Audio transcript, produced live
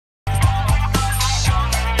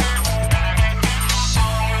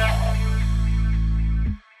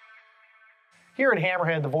Here at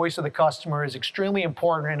HammerHead, the voice of the customer is extremely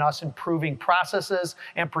important in us improving processes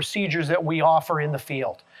and procedures that we offer in the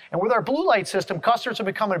field. And with our blue light system, customers have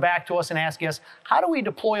been coming back to us and asking us, how do we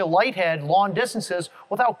deploy a light head long distances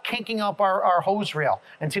without kinking up our hose reel?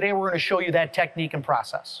 And today we're going to show you that technique and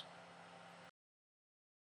process.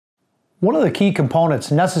 One of the key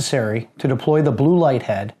components necessary to deploy the blue light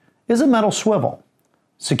head is a metal swivel.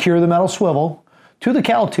 Secure the metal swivel to the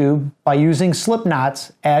cal tube by using slip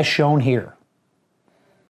knots as shown here.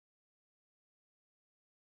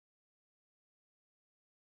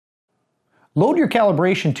 Load your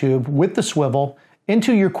calibration tube with the swivel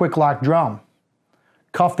into your quick lock drum.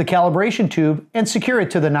 Cuff the calibration tube and secure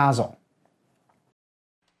it to the nozzle.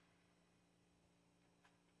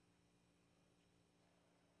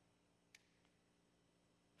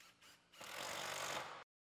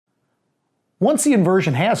 Once the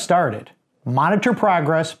inversion has started, monitor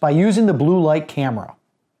progress by using the blue light camera.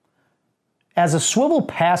 As the swivel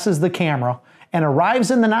passes the camera and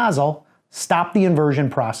arrives in the nozzle, stop the inversion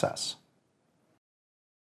process.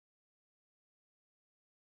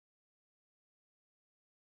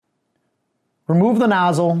 Remove the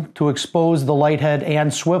nozzle to expose the light head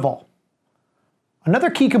and swivel. Another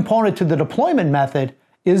key component to the deployment method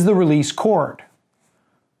is the release cord.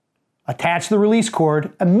 Attach the release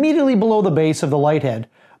cord immediately below the base of the light head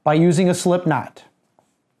by using a slip knot.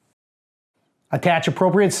 Attach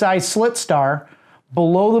appropriate size slit star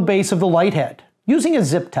below the base of the light head using a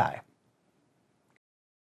zip tie.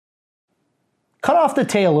 Cut off the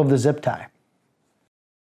tail of the zip tie.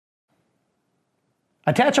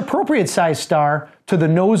 Attach appropriate size star to the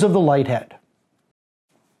nose of the light head.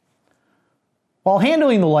 While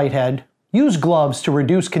handling the light head, use gloves to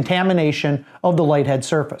reduce contamination of the light head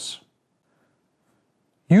surface.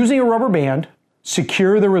 Using a rubber band,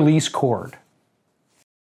 secure the release cord.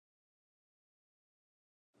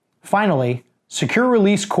 Finally, secure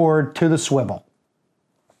release cord to the swivel.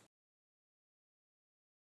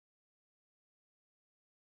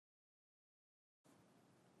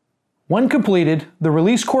 When completed, the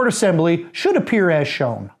release cord assembly should appear as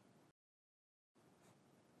shown.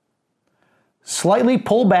 Slightly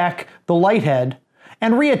pull back the light head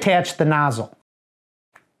and reattach the nozzle.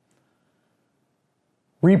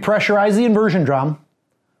 Repressurize the inversion drum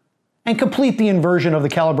and complete the inversion of the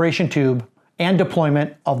calibration tube and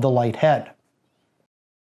deployment of the light head.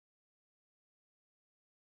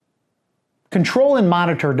 Control and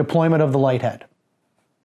monitor deployment of the light head.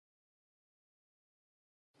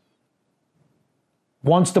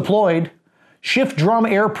 Once deployed, shift drum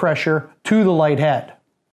air pressure to the light head.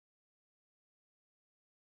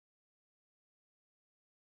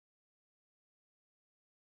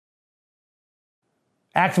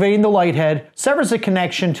 Activating the light head severs the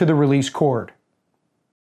connection to the release cord.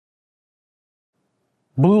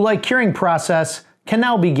 Blue light curing process can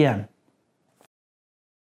now begin.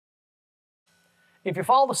 If you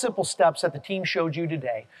follow the simple steps that the team showed you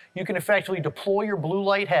today, you can effectively deploy your blue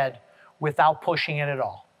light head without pushing it at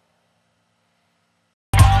all.